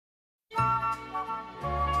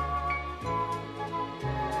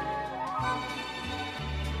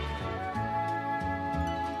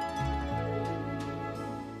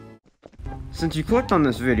Since you clicked on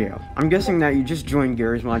this video, I'm guessing that you just joined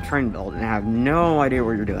Garry's Gmod Trainbuild and have no idea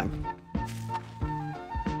what you're doing.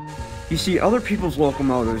 You see other people's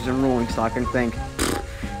locomotives and rolling stock and think,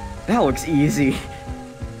 that looks easy.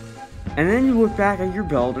 And then you look back at your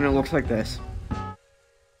build and it looks like this.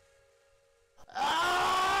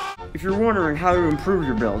 If you're wondering how to improve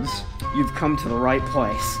your builds, you've come to the right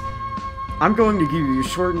place. I'm going to give you a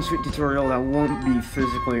short and sweet tutorial that won't be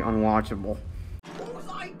physically unwatchable. Whose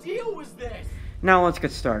idea was this? Now let's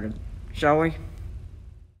get started, shall we?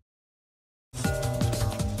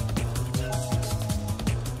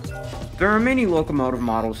 There are many locomotive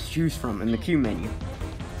models to choose from in the queue menu.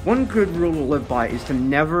 One good rule to live by is to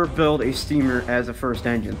never build a steamer as a first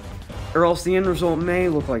engine, or else the end result may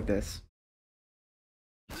look like this.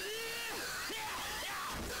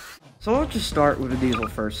 So let's just start with a diesel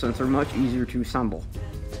first, since they're much easier to assemble.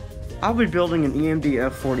 I'll be building an EMD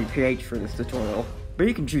F40PH for this tutorial, but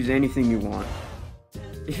you can choose anything you want.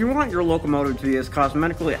 If you want your locomotive to be as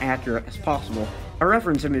cosmetically accurate as possible, a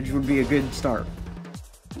reference image would be a good start.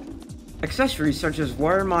 Accessories such as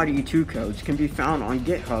WireMod E2 codes can be found on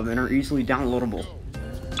GitHub and are easily downloadable.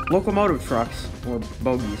 Locomotive trucks, or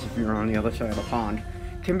bogies if you're on the other side of the pond,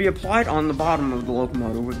 can be applied on the bottom of the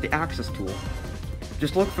locomotive with the axis tool.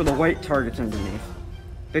 Just look for the white targets underneath.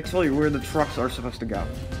 They tell you where the trucks are supposed to go.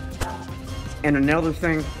 And another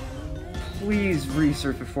thing, please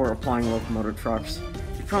research before applying locomotive trucks.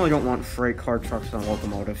 You probably don't want freight car trucks on a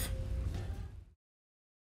locomotive.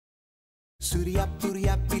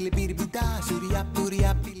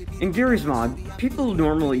 In Garry's Mod, people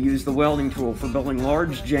normally use the welding tool for building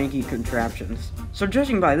large, janky contraptions. So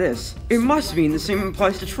judging by this, it must mean the same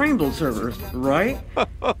applies to Trainbuild servers, right?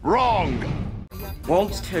 Wrong!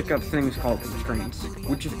 Welds take up things called constraints,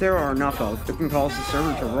 which if there are enough of, it can cause the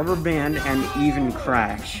server to rubber band and even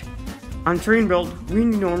crash. On Trainbuild, we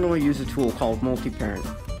normally use a tool called multi-parent,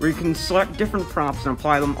 where you can select different props and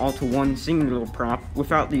apply them all to one singular prop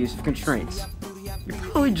without the use of constraints. You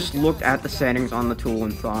probably just looked at the settings on the tool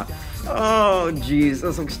and thought, oh geez,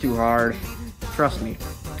 this looks too hard. Trust me,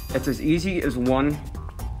 it's as easy as 1,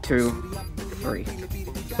 2, 3.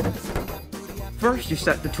 First, you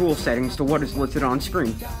set the tool settings to what is listed on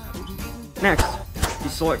screen. Next, you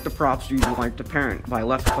select the props you'd like to parent by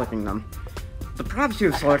left-clicking them. The props you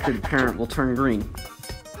have selected to parent will turn green.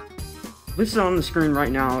 Listed on the screen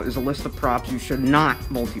right now is a list of props you should not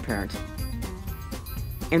multi-parent.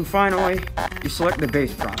 And finally, you select the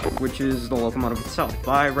base prop, which is the locomotive itself,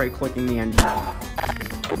 by right-clicking the engine.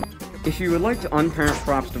 If you would like to unparent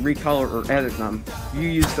props to recolor or edit them, you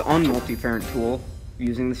use the unmulti-parent tool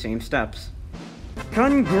using the same steps.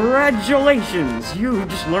 Congratulations! You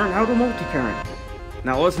just learned how to multi-parent.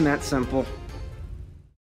 Now wasn't that simple?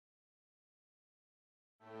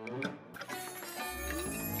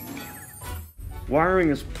 Wiring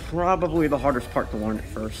is probably the hardest part to learn at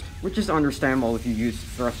first, which is understandable if you use the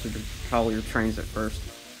thruster to propel your trains at first.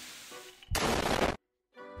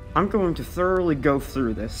 I'm going to thoroughly go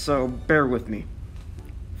through this, so bear with me.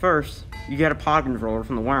 First, you get a pod controller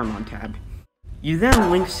from the WireMod tab. You then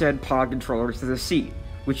link said pod controller to the seat,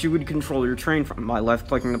 which you would control your train from by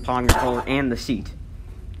left-clicking the pod controller and the seat.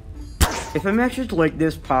 If a message like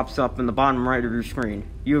this pops up in the bottom right of your screen,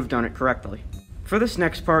 you have done it correctly. For this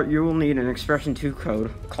next part, you will need an Expression 2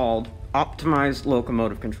 code called Optimized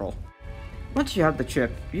Locomotive Control. Once you have the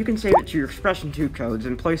chip, you can save it to your Expression 2 codes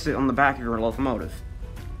and place it on the back of your locomotive.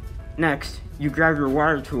 Next, you grab your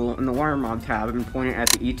wire tool in the WireMod tab and point it at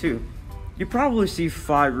the E2. You probably see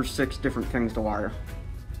 5 or 6 different things to wire.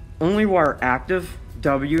 Only wire active,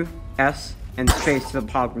 W, S, and space to the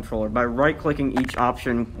pod controller by right-clicking each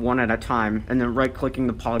option one at a time, and then right-clicking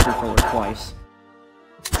the pod controller twice.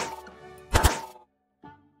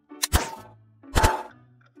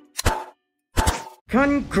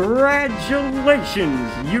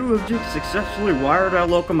 Congratulations! You have just successfully wired a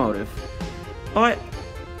locomotive. But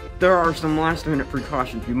there are some last-minute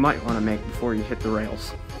precautions you might want to make before you hit the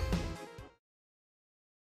rails.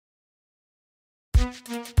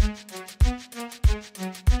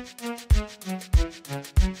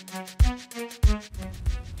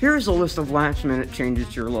 Here's a list of last-minute changes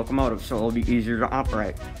to your locomotive so it'll be easier to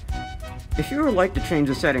operate. If you would like to change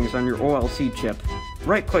the settings on your OLC chip,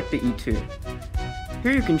 right-click the E2.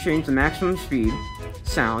 Here you can change the maximum speed,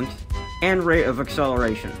 sound, and rate of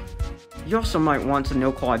acceleration. You also might want to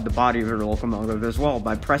no-collide the body of your locomotive as well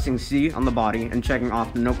by pressing C on the body and checking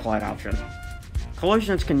off the no-collide option.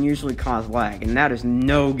 Collisions can usually cause lag, and that is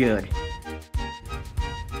no good.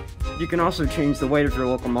 You can also change the weight of your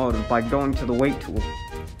locomotive by going to the weight tool.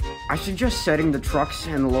 I suggest setting the trucks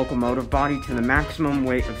and the locomotive body to the maximum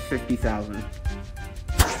weight of 50,000.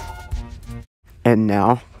 And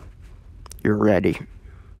now, you're ready.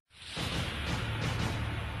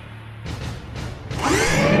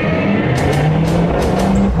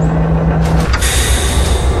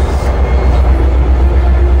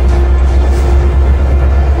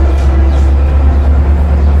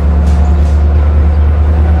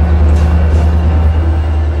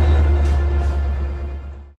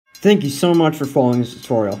 Thank you so much for following this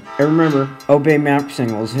tutorial. And remember, obey map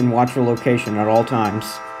signals and watch your location at all times.